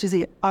పాయింట్ వచ్చేసి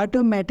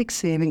ఆటోమేటిక్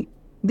సేవింగ్.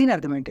 దీని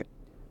అర్థం ఏంటి?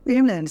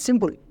 ఏం లేదండి,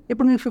 సింపుల్.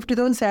 ఇప్పుడు మీకు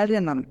 50,000 శాలరీ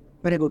అన్నాను,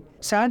 వెరీ గుడ్.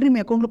 శాలరీ మీ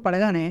అకౌంట్లో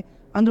పడగానే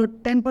అందులో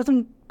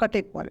 10%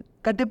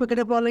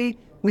 కట్టయిపోవాలి,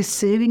 మీ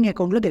సేవింగ్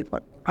అకౌంట్లోకి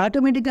వెళ్ళిపోవాలి.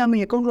 ఆటోమేటిక్గా మీ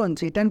అకౌంట్లో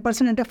నుంచి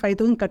 10% అంటే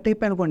 5,000 కట్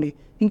అయిపోయి అనుకోండి,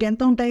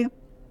 ఇంకెంత ఉంటాయి?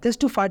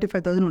 జస్ట్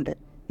 45,000 ఉంటాయి.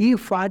 ఈ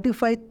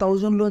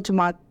 45,000లోంచి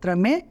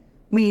మాత్రమే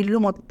మీ ఇల్లు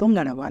మొత్తం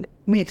గడవాలి,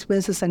 మీ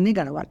ఎక్స్పెన్సెస్ అన్నీ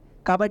గడవాలి.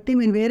 కాబట్టి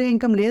మీరు వేరే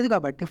ఇన్కమ్ లేదు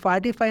కాబట్టి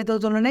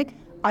 45,000లోనే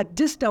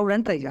అడ్జస్ట్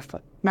అవ్వడానికి ట్రై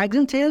చేస్తారు.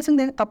 మ్యాక్సిమం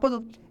చేయాల్సిందే, తప్పదు,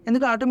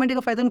 ఎందుకంటే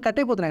ఆటోమేటిక్గా 5,000 కట్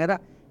అయిపోతున్నాయి కదా.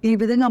 ఈ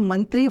విధంగా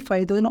మంత్లీ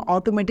 5,000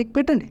 ఆటోమేటిక్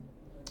పెట్టండి.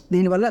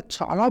 దీనివల్ల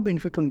చాలా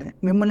బెనిఫిట్ ఉంది,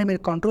 మిమ్మల్ని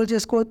మీరు కంట్రోల్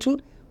చేసుకోవచ్చు.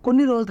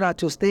 కొన్ని రోజులు రా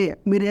చూస్తే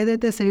మీరు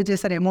ఏదైతే సేవ్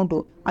చేశారో అమౌంట్,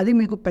 అది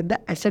మీకు పెద్ద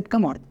అసెట్గా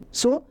మారుతుంది.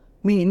 సో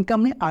మీ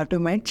ఇన్కమ్ని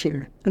ఆటోమేట్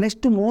చేయండి.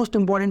 Next most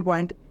important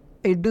point,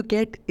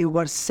 educate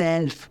your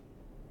self,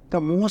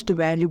 the most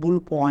valuable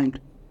point.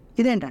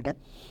 ఇదేంటంటే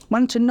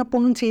మనం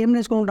చిన్నప్పటి నుంచి ఏం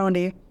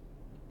నేర్చుకుంటామండి?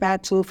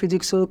 Maths,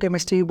 physics,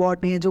 chemistry,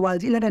 botany,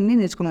 zoology ఇలాంటివన్నీ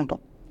నేర్చుకుని ఉంటాం.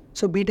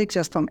 సో బీటెక్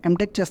చేస్తాం,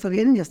 ఎంటెక్ చేస్తాం,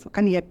 ఏదైనా చేస్తాం,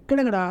 కానీ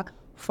ఎక్కడెక్కడ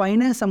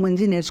ఫైనాన్స్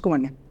సంబంధించి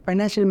నేర్చుకోమండి.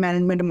 ఫైనాన్షియల్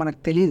మేనేజ్మెంట్ మనకు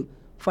తెలియదు,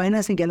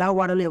 ఫైనాన్స్ ఇంక ఎలా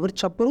వాడాలో ఎవరు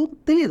చెప్పరు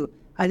తెలియదు,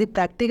 అది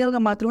ప్రాక్టికల్గా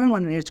మాత్రమే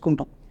మనం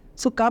నేర్చుకుంటాం.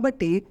 సో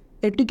కాబట్టి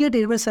ఎడ్యుకేట్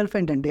యువర్ సెల్ఫ్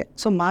ఏంటంటే,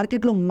 సో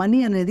మార్కెట్లో మనీ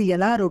అనేది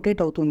ఎలా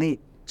రొటేట్ అవుతుంది,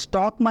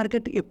 స్టాక్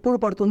మార్కెట్ ఎప్పుడు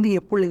పడుతుంది,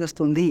 ఎప్పుడు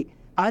లెగుస్తుంది,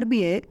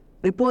 ఆర్బీఐ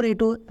రిపో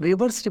రేటు,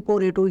 రివర్స్ రిపో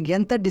రేటు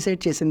ఎంత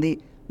డిసైడ్ చేసింది,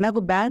 నాకు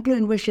బ్యాంక్లో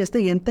ఇన్వెస్ట్ చేస్తే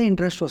ఎంత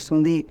ఇంట్రెస్ట్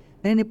వస్తుంది,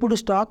 నేను ఇప్పుడు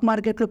స్టాక్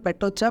మార్కెట్లో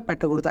పెట్టొచ్చా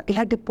పెట్టకూడదా,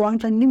 ఇలాంటి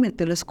పాయింట్లన్నీ మీరు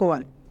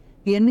తెలుసుకోవాలి.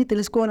 ఇవన్నీ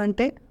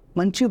తెలుసుకోవాలంటే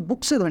మంచి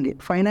బుక్స్ చదవండి,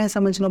 ఫైనాన్స్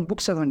సంబంధించిన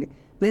బుక్స్ చదవండి,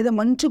 లేదా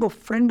మంచిగా ఒక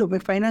ఫ్రెండ్, మీ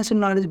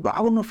ఫైనాన్షియల్ నాలెడ్జ్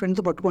బాగున్న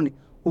ఫ్రెండ్తో పట్టుకోండి,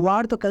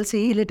 వాడితో కలిసి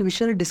ఇలాంటి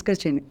విషయాలు డిస్కస్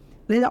చేయండి.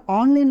 లేదా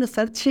ఆన్లైన్లో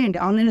సెర్చ్ చేయండి,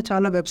 ఆన్లైన్లో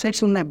చాలా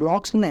వెబ్సైట్స్ ఉన్నాయి,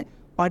 బ్లాగ్స్ ఉన్నాయి,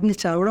 వాటిని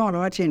చదవడం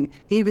అలవాటు చేయండి.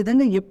 ఈ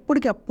విధంగా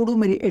ఎప్పటికప్పుడు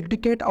మీరు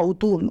ఎడ్యుకేట్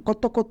అవుతూ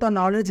కొత్త కొత్త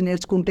నాలెడ్జ్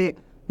నేర్చుకుంటే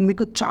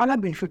మీకు చాలా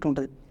బెనిఫిట్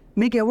ఉంటుంది.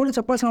 మీకు ఎవరు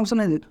చెప్పాల్సిన అవసరం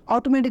లేదు,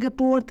 ఆటోమేటిక్గా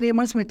 2 or 3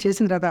 months మీరు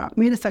చేసిన తర్వాత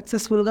మీరు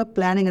సక్సెస్ఫుల్గా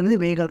ప్లానింగ్ అనేది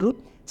వేయగలరు,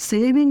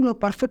 సేవింగ్లో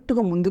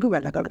పర్ఫెక్ట్గా ముందుకు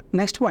వెళ్ళగలరు.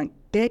 Next point,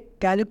 take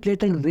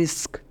calculated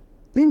risk.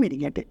 We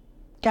meaning అంటే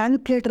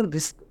క్యాలిక్యులేటర్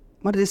రిస్క్,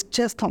 మరి రిస్క్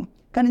చేస్తాం,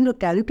 కానీ ఇందులో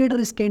క్యాలిక్యులేటర్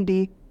రిస్క్ ఏంటి?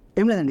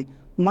 ఏం లేదండి,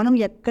 మనం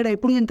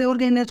ఎప్పుడు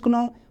ఎంతవరకు ఏం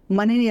నేర్చుకున్నాం,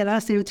 మనీని ఎలా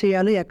సేవ్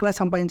చేయాలో, ఎక్కడ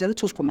సంపాదించాలో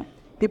చూసుకున్నాం.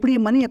 ఇప్పుడు ఈ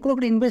మనీ ఎక్కడో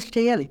ఒకటి ఇన్వెస్ట్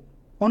చేయాలి,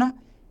 అవునా?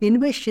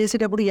 ఇన్వెస్ట్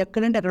చేసేటప్పుడు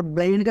ఎక్కడంటే అక్కడ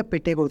బ్లైండ్గా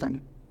పెట్టేయకూడదండి.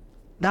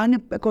 దాన్ని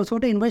ఒక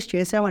చోట ఇన్వెస్ట్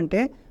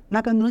చేసామంటే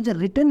నాకు అందు నుంచి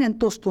రిటర్న్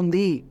ఎంత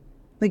వస్తుంది,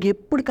 నాకు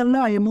ఎప్పటికల్లా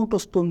ఆ అమౌంట్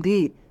వస్తుంది,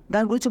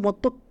 దాని గురించి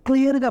మొత్తం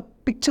క్లియర్గా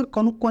పిక్చర్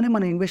కనుక్కొని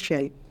మనం ఇన్వెస్ట్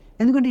చేయాలి.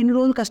 ఎందుకంటే ఇన్ని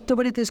రోజులు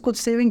కష్టపడి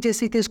సేవింగ్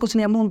చేసి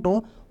తీసుకొచ్చిన అమౌంట్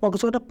ఒక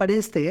చోట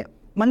పడేస్తే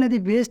మళ్ళీ అది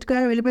వేస్ట్గా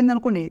వెళ్ళిపోయింది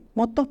అనుకోండి,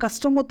 మొత్తం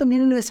కష్టం మొత్తం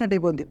నీళ్ళు వేసినట్టు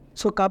అయిపోద్ది.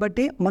 సో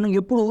కాబట్టి మనం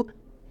ఎప్పుడు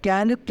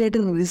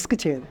క్యాలిక్యులేటర్ రిస్క్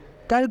చేయాలి.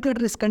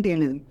 క్యాలిక్యులేటర్ రిస్క్ అంటే ఏం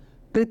లేదు,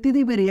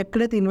 ప్రతిదీ మీరు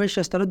ఎక్కడైతే ఇన్వెస్ట్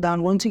చేస్తారో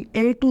దాని గురించి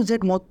A to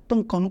Z మొత్తం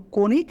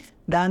కనుక్కొని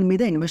దాని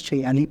మీద ఇన్వెస్ట్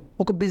చేయాలి.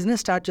 ఒక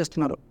బిజినెస్ స్టార్ట్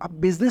చేస్తున్నారు, ఆ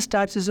బిజినెస్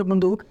స్టార్ట్ చేసే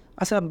ముందు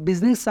అసలు ఆ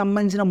బిజినెస్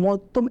సంబంధించిన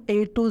మొత్తం A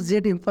to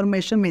Z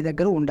ఇన్ఫర్మేషన్ మీ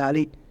దగ్గర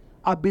ఉండాలి.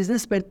 ఆ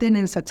బిజినెస్ పెడితే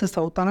నేను సక్సెస్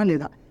అవుతానా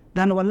లేదా,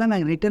 దానివల్ల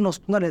నాకు రిటర్న్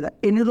వస్తుందా లేదా,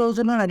 ఎన్ని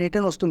రోజుల్లో నా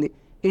రిటర్న్ వస్తుంది,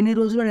 ఎన్ని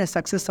రోజుల్లో నేను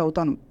సక్సెస్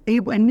అవుతాను,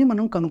 ఇవన్నీ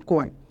మనం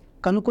కనుక్కోవాలి.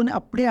 కనుక్కొని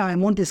అప్పుడే ఆ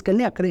అమౌంట్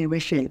తీసుకెళ్ళి అక్కడ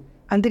ఇన్వెస్ట్ చేయాలి.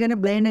 అంతేగాని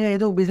బ్లైండ్గా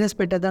ఏదో బిజినెస్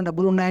పెట్టేద్దాం,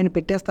 డబ్బులు ఉన్నాయని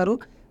పెట్టేస్తారు,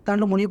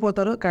 దాంట్లో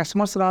మునిగిపోతారు,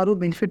 కస్టమర్స్ రారు,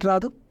 బెనిఫిట్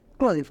రాదు,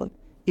 క్లోజ్ అయిపోతుంది.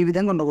 ఈ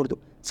విధంగా ఉండకూడదు.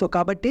 సో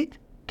కాబట్టి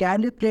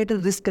క్యాలిక్యులేటర్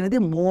రిస్క్ అనేది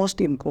most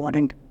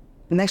important.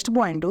 Next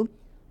point,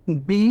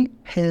 be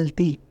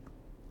healthy,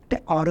 అంటే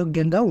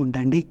ఆరోగ్యంగా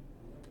ఉండండి.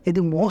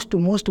 ఇది most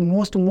most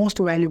most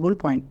most valuable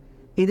point.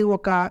 ఇది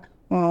ఒక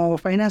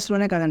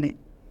ఫైనాన్స్లోనే కాదండి,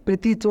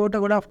 ప్రతి చోట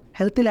కూడా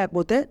హెల్త్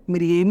లేకపోతే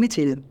మీరు ఏమీ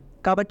చేయలేరు.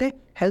 కాబట్టి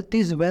హెల్త్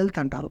ఈజ్ వెల్త్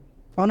అంటారు,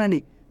 అవునండి.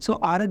 సో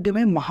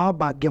ఆరోగ్యమే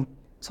మహాభాగ్యం.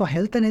 సో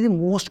హెల్త్ అనేది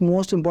మోస్ట్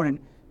మోస్ట్ ఇంపార్టెంట్.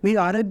 మీరు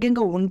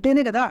ఆరోగ్యంగా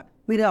ఉంటేనే కదా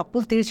మీరు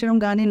అప్పులు తీర్చడం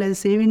కానీ, లేదా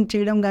సేవింగ్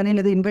చేయడం కానీ,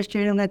 లేదా ఇన్వెస్ట్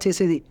చేయడం కానీ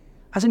చేసేది.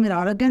 అసలు మీరు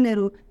ఆరోగ్యం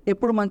లేరు,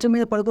 ఎప్పుడు మంచం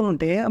మీద పడుకుని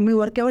ఉంటే మీ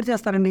వర్క్ ఎవరు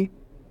చేస్తారండి?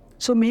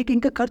 సో మీకు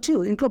ఇంకా ఖర్చు,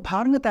 ఇంట్లో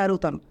భారంగా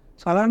తయారవుతాను.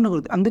 సో అలా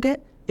ఉండకూడదు. అందుకే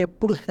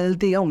ఎప్పుడు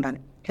హెల్తీగా ఉండాలి.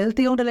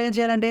 హెల్తీగా ఉంటే ఏం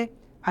చేయాలంటే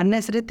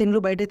అన్నెసరీ తిండ్లు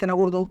బయట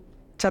తినకూడదు,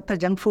 చెత్త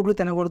జంక్ ఫుడ్లు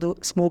తినకూడదు,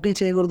 స్మోకింగ్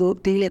చేయకూడదు,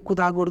 టీలు ఎక్కువ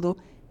తాగకూడదు,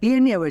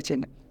 ఇవన్నీ అవాయిడ్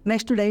చేయండి.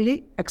 నెక్స్ట్ డైలీ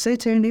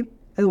ఎక్సర్సైజ్ చేయండి,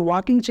 అది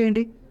వాకింగ్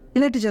చేయండి,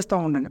 ఇలాంటివి చేస్తూ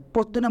ఉండండి.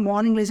 పొద్దున్న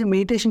మార్నింగ్ లేచి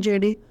మెడిటేషన్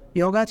చేయండి,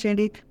 యోగా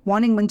చేయండి,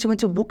 మార్నింగ్ మంచి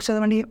మంచి బుక్స్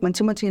చదవండి,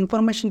 మంచి మంచి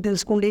ఇన్ఫర్మేషన్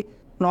తెలుసుకోండి,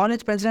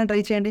 నాలెడ్జ్ పెంచడానికి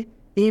ట్రై చేయండి.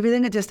 ఈ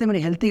విధంగా చేస్తే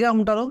మీరు హెల్తీగా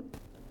ఉంటారు,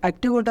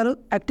 యాక్టివ్గా ఉంటారు.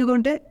 యాక్టివ్గా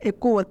ఉంటే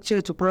ఎక్కువ వర్క్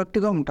చేయొచ్చు,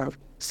 ప్రొడక్టివ్గా ఉంటారు.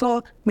 సో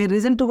మీ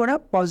రిజల్ట్ కూడా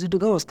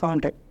పాజిటివ్గా వస్తూ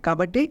ఉంటాయి.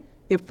 కాబట్టి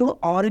ఎప్పుడు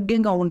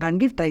ఆరోగ్యంగా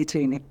ఉండడానికి ట్రై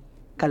చేయండి.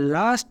 ఇక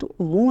last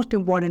most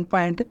important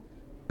point,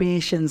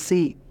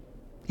 పేషెన్సీ.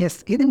 Yes,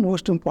 ఇది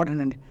మోస్ట్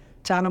ఇంపార్టెంట్ అండి.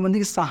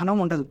 చాలామందికి సహనం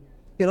ఉండదు.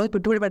 ఈరోజు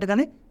పెట్టుబడి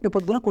పెట్టగానే రేపు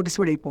పొద్దున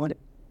కొట్టిసిబడి అయిపోవాలి.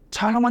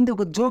 చాలామంది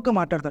ఒక జోక్గా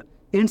మాట్లాడతారు,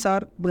 ఏంటి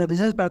సార్ ఇప్పుడు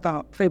బిజినెస్ పెడతాను,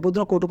 రేపు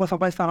పొద్దున ₹1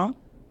 సంపాదిస్తాను,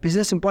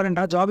 బిజినెస్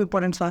ఇంపార్టెంటా, జాబ్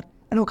ఇంపార్టెంట్ సార్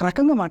అని ఒక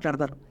రకంగా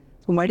మాట్లాడతారు.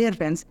 So my dear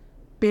friends,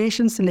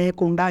 patience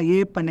లేకుండా ఏ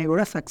పని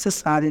కూడా సక్సెస్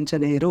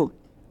సాధించలేరు.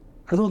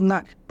 అర్థమవుతుందా?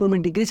 ఇప్పుడు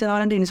మీరు డిగ్రీ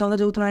చదవాలంటే ఎన్ని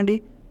సంవత్సరాలు చదువుతున్నారండి?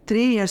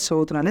 3 years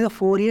చదువుతున్నారు, లేదా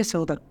 4 years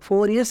చదువుతారు.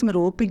 4 years మీరు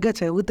ఓపిక్గా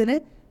చదివితేనే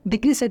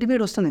డిగ్రీ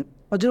సర్టిఫికేట్ వస్తుంది.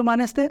 మధ్యలో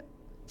మానేస్తే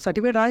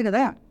సర్టిఫికేట్ రాదు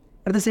కదా.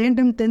 At the same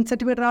time 10th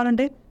certificate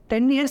రావాలంటే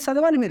 10 years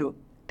చదవాలి మీరు.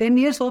 10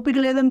 years ఓపిక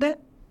లేదంటే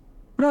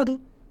రాదు.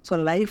 సో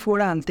లైఫ్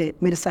కూడా అంతే.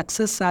 మీరు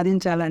సక్సెస్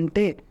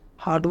సాధించాలంటే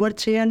హార్డ్ వర్క్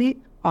చేయాలి.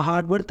 ఆ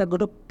హార్డ్ వర్క్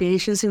తగ్గట్టు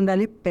పేషెన్సీ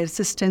ఉండాలి,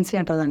 పెర్సిస్టెన్సీ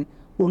అంటారు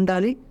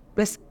ఉండాలి.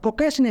 ప్లస్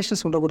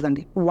ప్రొకాషనేషన్స్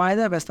ఉండకూడదండి.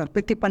 వాయిదా వేస్తారు,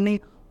 ప్రతి పని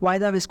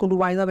వాయిదా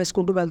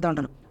వేసుకుంటూ వెళ్తూ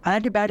ఉంటారు.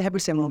 అలాంటి బ్యాడ్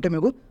హ్యాబిట్స్ ఏమైనా ఉంటే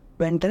మీకు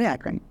వెంటనే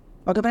ఆకండి.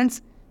 ఓకే ఫ్రెండ్స్,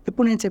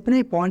 ఇప్పుడు నేను చెప్పిన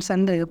ఈ పాయింట్స్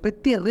అన్నీ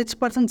ప్రతి రిచ్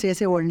పర్సన్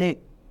చేసేవాళ్ళే.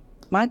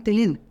 మనకు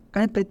తెలియదు,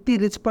 కానీ ప్రతి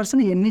రిచ్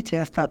పర్సన్ ఇవన్నీ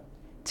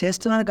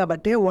చేస్తున్నారు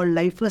కాబట్టి వాళ్ళ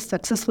లైఫ్లో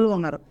సక్సెస్ఫుల్గా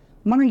ఉన్నారు.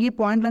 మనం ఈ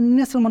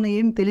పాయింట్లన్నీ అసలు మనం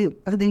ఏం తెలియదు,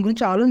 అసలు దీని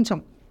గురించి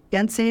ఆలోచించాం.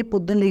 ఎంతసేపు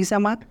పొద్దున్న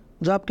లేచామా,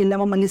 జాబ్కి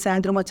వెళ్ళామా, మళ్ళీ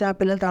సాయంత్రం వచ్చామా,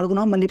 పిల్లలతో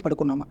ఆడుకున్నామా, మళ్ళీ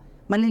పడుకున్నామా,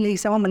 మళ్ళీ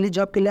లేచామా, మళ్ళీ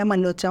జాబ్కి వెళ్ళామా,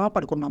 మళ్ళీ వచ్చామా,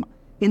 పడుకున్నామా.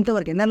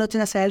 ఇంతవరకు ఎన్నాళ్ళు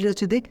వచ్చిన శాలరీ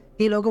వచ్చింది,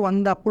 ఈలోగా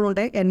 100 అప్పులు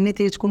ఉంటాయి, అన్నీ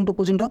తీర్చుకుంటూ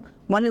కూర్చుంటాం.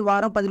 మళ్ళీ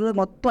వారం 10 రోజులు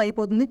మొత్తం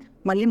అయిపోతుంది,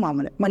 మళ్ళీ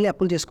మామూలే, మళ్ళీ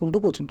అప్పులు చేసుకుంటూ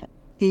కూర్చుంటాం.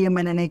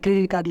 ఈఎంఐలని,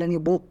 క్రెడిట్ కార్డులని,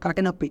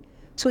 కట్టనొప్పి.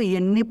 సో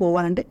ఇవన్నీ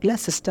పోవాలంటే ఇలా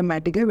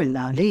సిస్టమేటిక్గా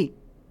వెళ్ళాలి.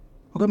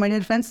 ఓకే మై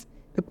డియర్ ఫ్రెండ్స్,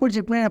 ఇప్పుడు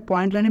చెప్పిన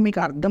పాయింట్లన్నీ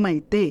మీకు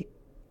అర్థమైతే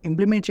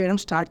ఇంప్లిమెంట్ చేయడం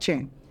స్టార్ట్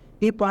చేయండి.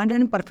 ఈ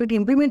పాయింట్లని పర్ఫెక్ట్గా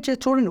ఇంప్లిమెంట్ చేసి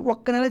చూడండి,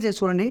 ఒక్క నెల చేసి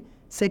చూడండి.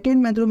 సెకండ్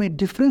మంత్లో మీ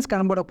డిఫరెన్స్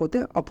కనబడకపోతే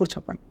అప్పుడు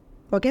చెప్పండి.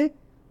 ఓకే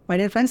మై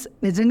డియర్ ఫ్రెండ్స్,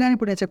 నిజంగానే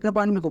ఇప్పుడు నేను చెప్పిన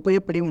పాయింట్ మీకు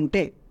ఉపయోగపడి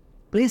ఉంటే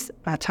ప్లీజ్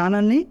నా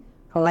ఛానల్ని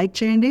లైక్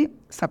చేయండి,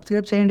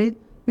 సబ్స్క్రైబ్ చేయండి,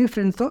 మీ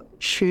ఫ్రెండ్స్తో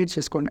షేర్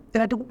చేసుకోండి.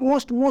 ఇలాంటి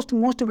most most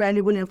most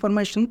valuable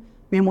information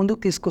మేము ముందుకు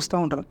తీసుకొస్తూ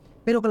ఉంటారు.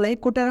 మీరు ఒక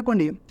లైక్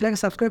కొట్టారనుకోండి, ఇలాగ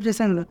సబ్స్క్రైబ్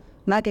చేశాను,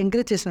 నాకు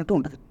ఎంకరేజ్ చేసినట్టు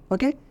ఉంటుంది.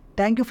 Okay,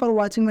 thank you for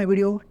watching my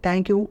video.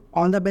 Thank you,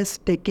 all the best,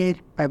 take care,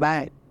 bye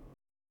bye.